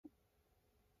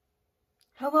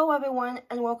Hello everyone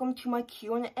and welcome to my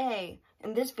Q&A.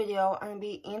 In this video, I'm going to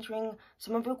be answering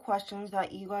some of your questions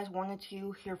that you guys wanted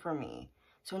to hear from me.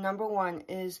 So number one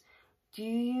is, do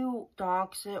you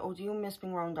dog sit or do you miss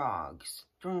being around dogs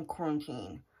during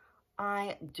quarantine?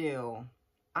 I do.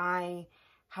 I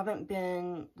haven't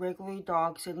been regularly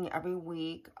dog sitting every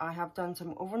week. I have done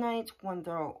some overnights when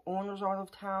the owners are out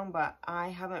of town, but I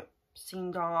haven't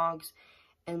seen dogs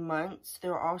in months.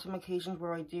 There are some occasions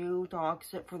where I do dog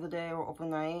sit for the day or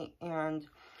overnight, and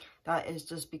that is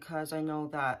just because I know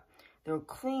that they're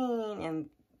clean and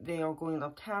they are going out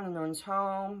of town and no one's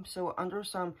home. So under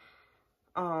some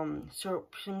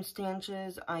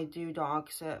circumstances, I do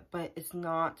dog sit, but it's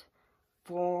not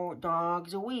 4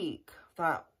 dogs a week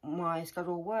that my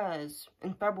schedule was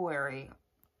in February.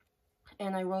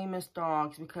 And I really miss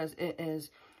dogs because it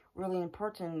is really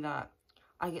important that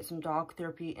I get some dog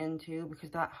therapy into,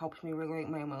 because that helps me regulate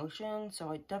my emotions.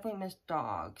 So I definitely miss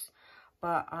dogs.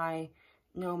 But I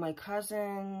know my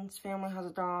cousin's family has a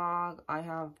dog. I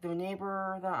have their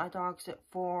neighbor that I dog sit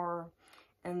for.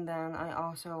 And then I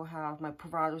also have my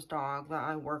provider's dog that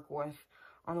I work with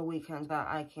on the weekends that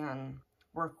I can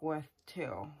work with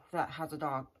too, that has a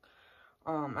dog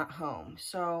at home.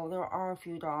 So there are a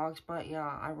few dogs, but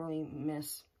yeah, I really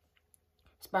miss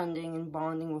spending and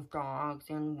bonding with dogs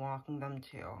and walking them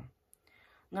too.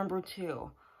 Number 2,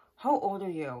 how old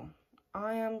are you?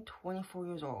 I am 24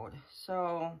 years old,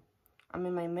 so I'm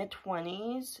in my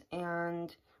mid-20s,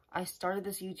 and I started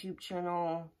this YouTube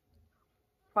channel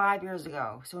 5 years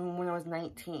ago, so when I was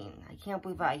 19. I can't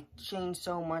believe I changed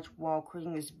so much while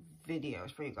creating these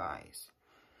videos for you guys.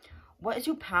 What is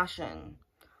your passion?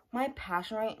 My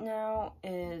passion right now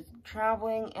is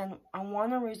traveling, and I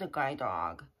want to raise a guide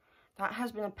dog. That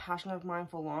has been a passion of mine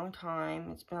for a long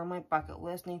time. It's been on my bucket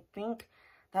list, and I think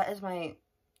that is my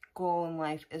goal in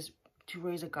life, is to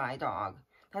raise a guide dog.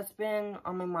 That's been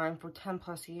on my mind for 10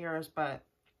 plus years, but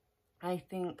I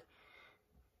think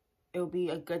it'll be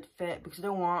a good fit because I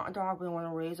don't want a dog, but I want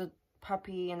to raise a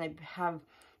puppy, and I have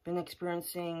been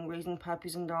experiencing raising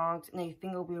puppies and dogs, and I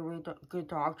think it'll be a really good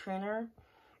dog trainer.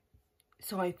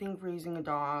 So I think raising a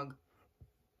dog,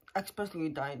 especially a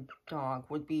guide dog,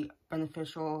 would be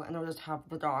beneficial, and I'll just have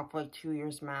the dog for like 2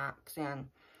 years max, and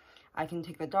I can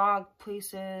take the dog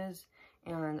places,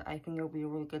 and I think it'll be a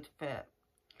really good fit.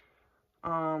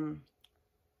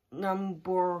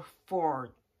 Number 4,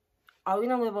 are we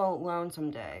gonna live alone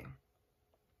someday?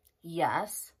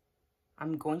 Yes,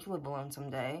 I'm going to live alone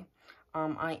someday.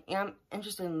 I am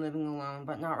interested in living alone,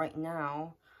 but not right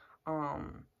now.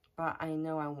 But I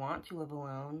know I want to live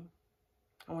alone.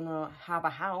 I want to have a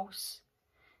house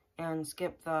and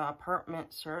skip the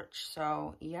apartment search.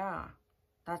 So yeah,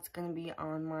 that's going to be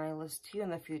on my list too in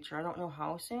the future. I don't know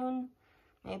how soon,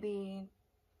 maybe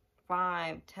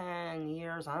 5, 10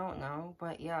 years, I don't know.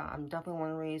 But yeah, I'm definitely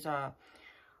want to raise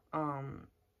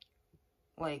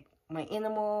like my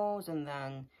animals, and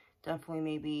then definitely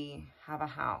maybe have a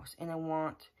house. And I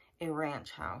want a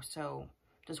ranch house, so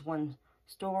just 1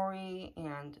 story,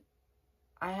 and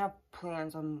I have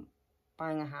plans on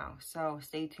buying a house, so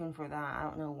stay tuned for that. I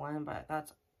don't know when, but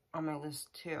that's on my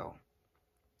list too.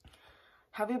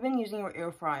 Have you been using your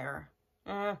air fryer?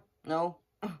 No.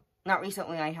 Not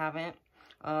recently, I haven't.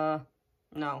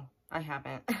 No, I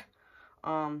haven't.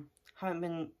 Haven't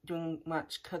been doing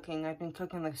much cooking. I've been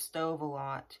cooking the stove a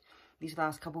lot these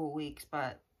last couple of weeks,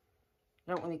 but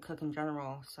I don't really cook in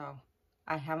general, so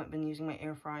I haven't been using my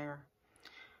air fryer.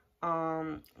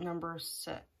 Number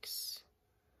 6.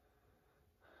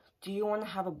 Do you want to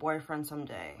have a boyfriend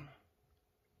someday?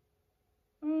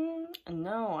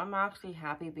 No, I'm actually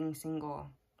happy being single.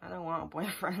 I don't want a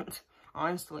boyfriend.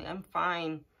 Honestly, I'm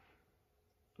fine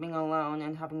being alone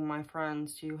and having my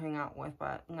friends to hang out with,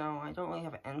 but no, I don't really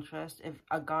have an interest. If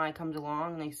a guy comes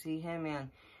along and I see him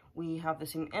and we have the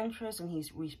same interests and he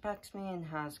respects me and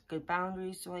has good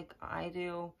boundaries like I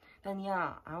do, then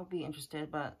yeah, I'll be interested,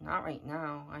 but not right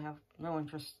now. I have no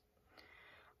interest.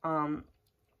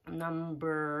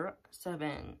 Number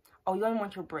 7. Oh, you on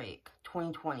winter break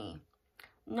 2020?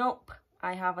 Nope.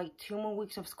 I have like 2 more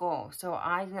weeks of school, so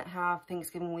I didn't have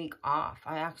Thanksgiving week off.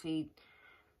 I actually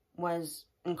was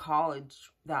in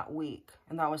college that week,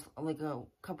 and that was like a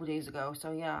couple days ago.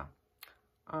 So yeah,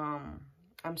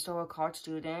 I'm still a college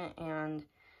student, and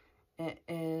it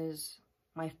is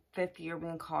my 5th year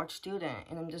being a college student,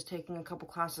 and I'm just taking a couple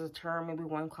classes a term, maybe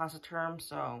 1 class a term.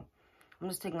 So I'm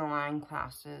just taking online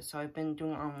classes. So I've been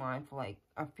doing online for like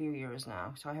a few years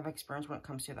now, so I have experience when it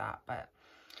comes to that. But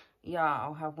yeah,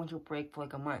 I'll have winter break for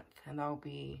like a month, and that'll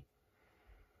be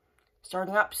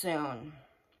starting up soon.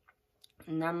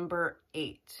 Number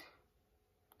 8.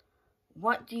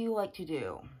 What do you like to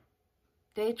do?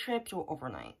 day trips or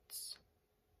overnights?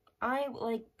 I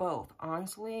like both,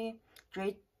 honestly.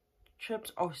 Day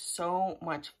trips are so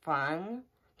much fun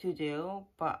to do,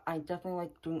 but I definitely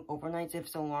like doing overnights if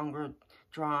it's a longer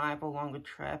drive, a longer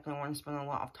trip, and I want to spend a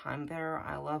lot of time there.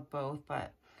 I love both,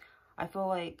 but I feel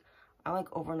like I like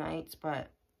overnights,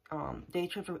 but day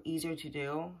trips are easier to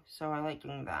do, so I like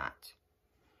doing that.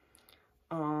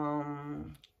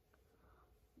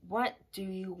 What do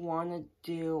you want to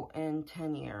do in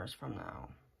 10 years from now?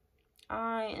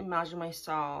 I imagine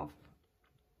myself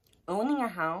owning a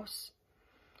house,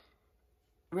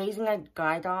 raising a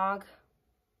guide dog,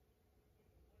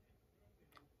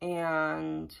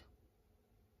 and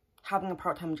having a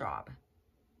part-time job.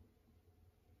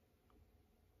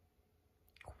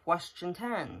 Question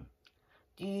 10.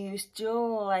 Do you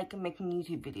still like making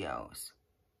YouTube videos?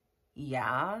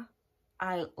 Yeah,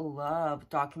 I love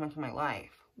documenting my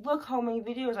life. Look how many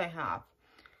videos I have.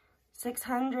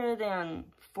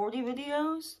 640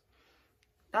 videos?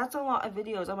 That's a lot of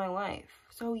videos of my life.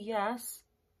 So yes,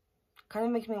 kind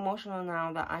of makes me emotional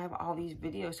now that I have all these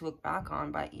videos to look back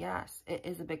on, but yes, it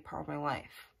is a big part of my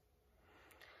life.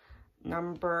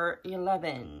 Number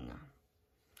 11.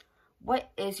 What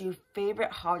is your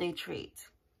favorite holiday treat?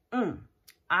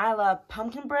 I love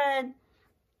pumpkin bread,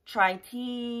 chai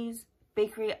teas,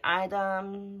 bakery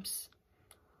items,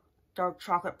 dark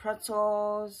chocolate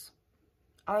pretzels.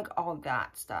 I like all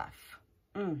that stuff.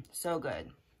 So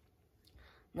good.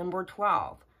 Number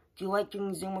 12. Do you like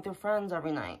doing Zoom with your friends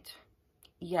every night?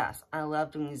 Yes, I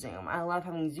love doing Zoom. I love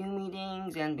having Zoom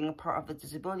meetings and being a part of the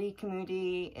disability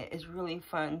community. It is really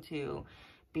fun to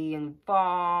be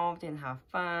involved and have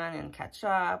fun and catch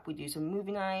up. We do some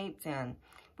movie nights and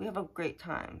we have a great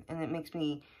time. And it makes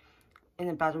me in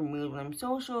a better mood when I'm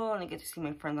social and I get to see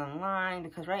my friends online,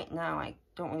 because right now I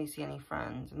don't really see any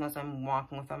friends unless I'm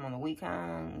walking with them on the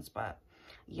weekends. But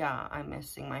yeah, I miss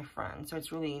seeing my friends. So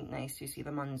it's really nice to see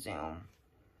them on Zoom.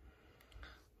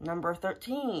 Number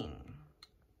 13.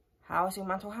 How is your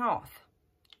mental health?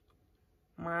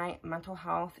 My mental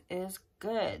health is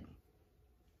good.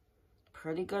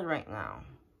 Pretty good right now.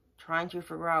 Trying to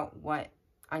figure out what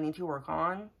I need to work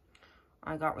on.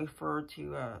 I got referred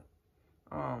to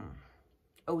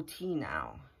OT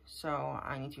now. So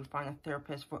I need to find a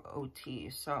therapist for OT.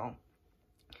 So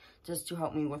just to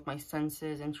help me with my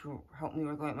senses and to help me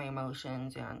regulate my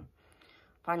emotions, and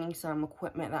finding some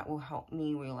equipment that will help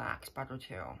me relax better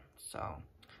too. So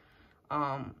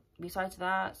besides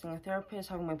that, seeing a therapist,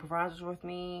 having my providers with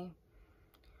me,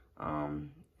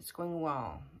 it's going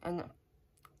well. And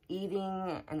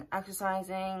eating and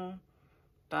exercising,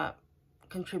 that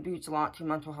contributes a lot to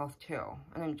mental health too.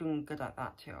 And I'm doing good at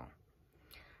that too.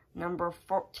 Number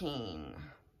 14.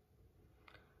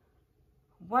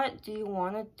 What do you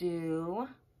want to do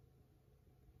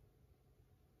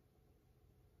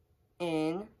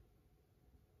in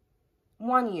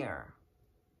 1 year?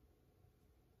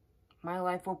 My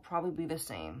life will probably be the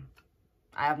same.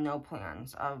 I have no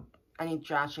plans of any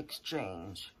drastic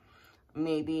change.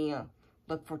 Maybe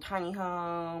look for tiny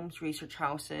homes, research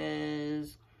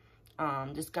houses,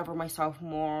 discover myself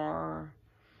more,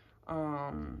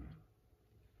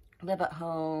 live at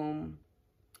home.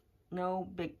 No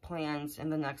big plans in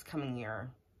the next coming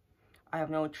year. I have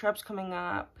no trips coming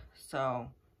up, so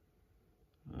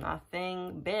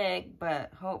nothing big,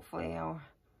 but hopefully I'll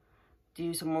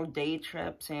do some more day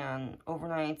trips and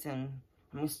overnights, and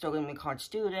I'm still gonna be a college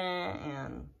student,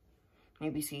 and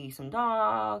maybe see some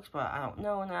dogs, but I don't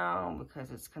know now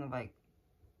because it's kind of like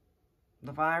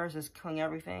the virus is killing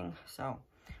everything, so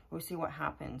we'll see what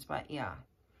happens. But yeah,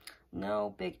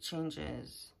 no big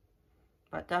changes,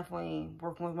 but definitely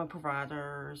working with my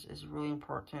providers is really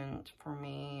important for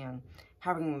me, and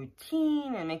having a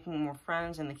routine and making more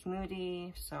friends in the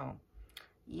community. So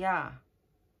yeah.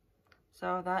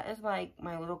 So that is like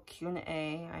my little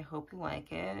Q&A. I hope you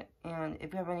like it. And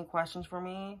if you have any questions for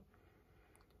me,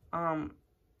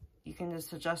 you can just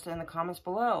suggest it in the comments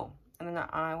below. And then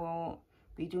I will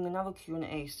be doing another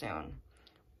Q&A soon.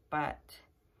 But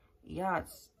yeah,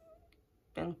 it's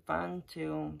been fun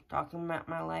to document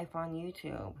my life on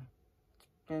YouTube.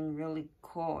 It's been really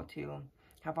cool to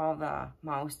have all the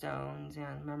milestones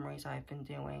and memories I've been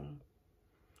doing.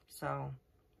 So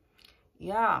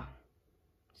yeah.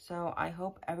 So I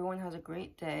hope everyone has a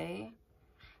great day,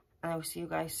 and I will see you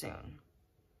guys soon.